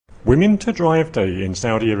Women to Drive Day in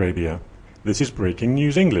Saudi Arabia. This is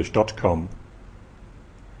breakingnewsenglish.com.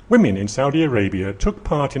 Women in Saudi Arabia took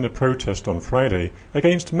part in a protest on Friday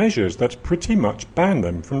against measures that pretty much ban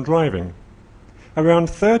them from driving. Around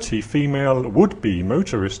 30 female would-be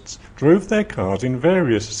motorists drove their cars in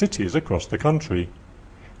various cities across the country.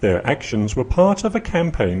 Their actions were part of a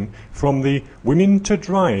campaign from the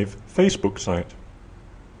Women2Drive Facebook site.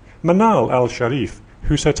 Manal al-Sharif,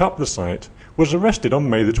 who set up the site, was arrested on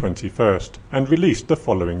May the 21st and released the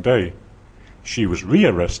following day. She was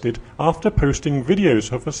re-arrested after posting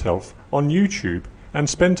videos of herself on YouTube and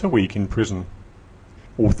spent a week in prison.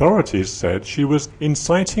 Authorities said she was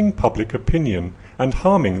inciting public opinion and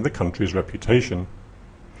harming the country's reputation.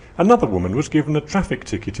 Another woman was given a traffic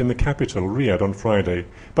ticket in the capital, Riyadh, on Friday,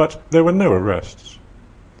 but there were no arrests.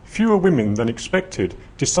 Fewer women than expected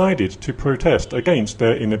decided to protest against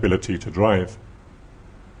their inability to drive.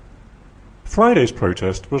 Friday's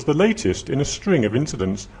protest was the latest in a string of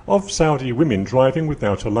incidents of Saudi women driving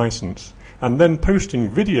without a license and then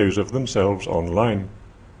posting videos of themselves online.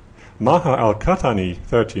 Maha al-Katani,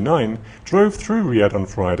 39, drove through Riyadh on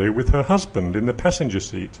Friday with her husband in the passenger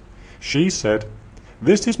seat. She said,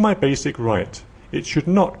 "This is my basic right. It should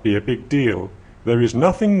not be a big deal. There is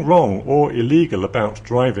nothing wrong or illegal about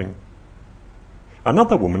driving."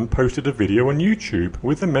 Another woman posted a video on YouTube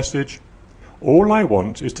with the message, "All I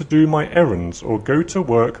want is to do my errands or go to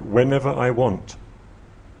work whenever I want."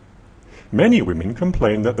 Many women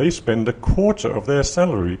complain that they spend a quarter of their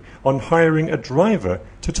salary on hiring a driver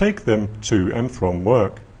to take them to and from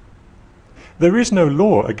work. There is no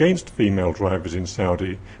law against female drivers in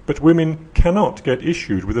Saudi, but women cannot get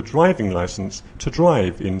issued with a driving license to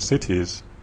drive in cities.